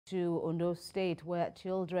To Ondo State, where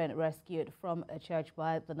children rescued from a church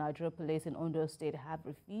by the Nigeria police in Ondo State have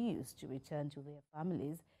refused to return to their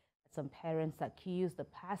families. Some parents accuse the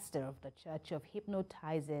pastor of the church of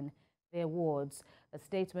hypnotizing their wards. The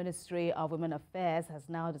State Ministry of Women Affairs has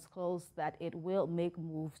now disclosed that it will make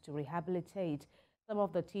moves to rehabilitate some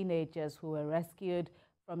of the teenagers who were rescued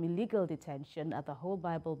from illegal detention at the Whole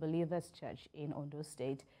Bible Believers Church in Ondo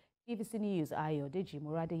State. TVC News' Ayodeji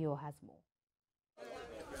Muradeyo has more.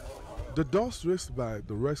 The dust raised by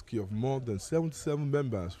the rescue of more than 77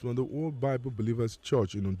 members from the Whole Bible Believers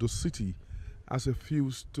Church in Ondo City has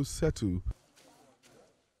refused to settle.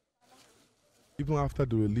 Even after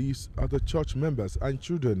the release of the church members and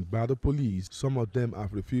children by the police, some of them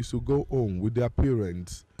have refused to go home with their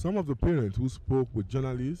parents. Some of the parents who spoke with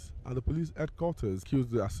journalists at the police headquarters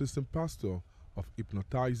accused the assistant pastor of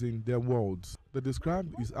hypnotizing their wards. They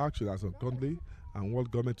described his action as ungodly and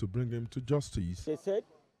want government to bring him to justice. They said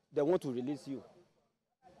they want to release you.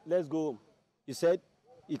 Let's go home. He said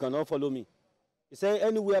he cannot follow me. He said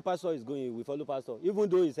anywhere pastor is going, he will follow pastor. Even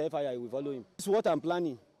though he's fire, he will follow him. This is what I'm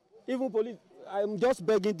planning. Even police, I'm just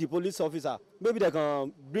begging the police officer, maybe they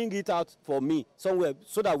can bring it out for me somewhere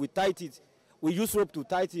so that we tight it. We use rope to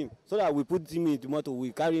tight him so that we put him in the motor,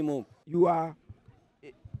 we carry him home.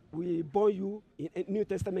 We born you in a New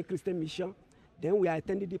Testament Christian mission, then we are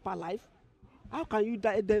attending deeper life. How can you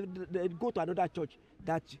go to another church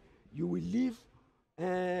that you will leave?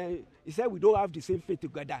 He said we don't have the same faith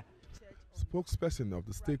together. Spokesperson of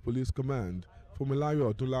the State Police Command,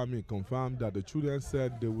 Fumilayo Odulami, confirmed that the children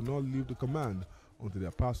said they will not leave the command until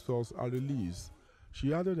their pastors are released.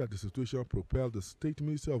 She added that the situation propelled the State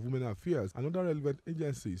Ministry of Women Affairs and other relevant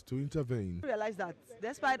agencies to intervene. I realize that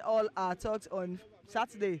despite all our talks on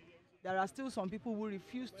Saturday, there are still some people who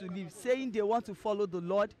refuse to leave, saying they want to follow the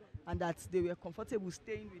Lord and that they were comfortable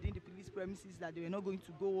staying within the police premises, that they were not going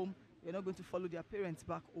to go home, they were not going to follow their parents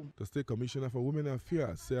back home. The State Commissioner for Women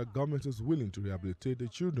Affairs said government is willing to rehabilitate the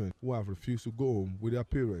children who have refused to go home with their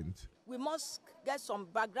parents. We must get some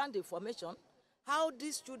background information, how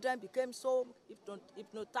these children became so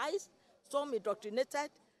hypnotized, so indoctrinated,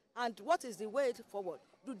 and what is the way forward.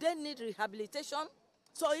 Do they need rehabilitation?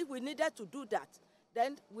 So if we needed to do that,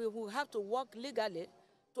 then we will have to work legally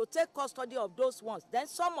to take custody of those ones. Then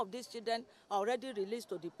some of these children are already released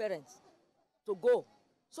to the parents to go.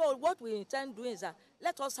 So what we intend doing is that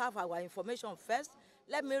let us have our information first.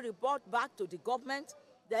 Let me report back to the government.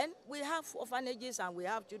 Then we have orphanages and we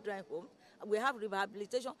have children home. We have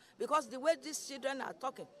rehabilitation, because the way these children are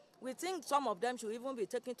talking, we think some of them should even be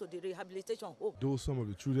taken to the rehabilitation home. Though some of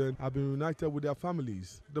the children have been reunited with their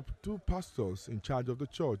families, the two pastors in charge of the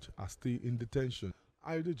church are still in detention.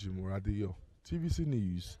 Ayodeji Muradeyo, TVC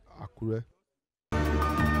News, Akure.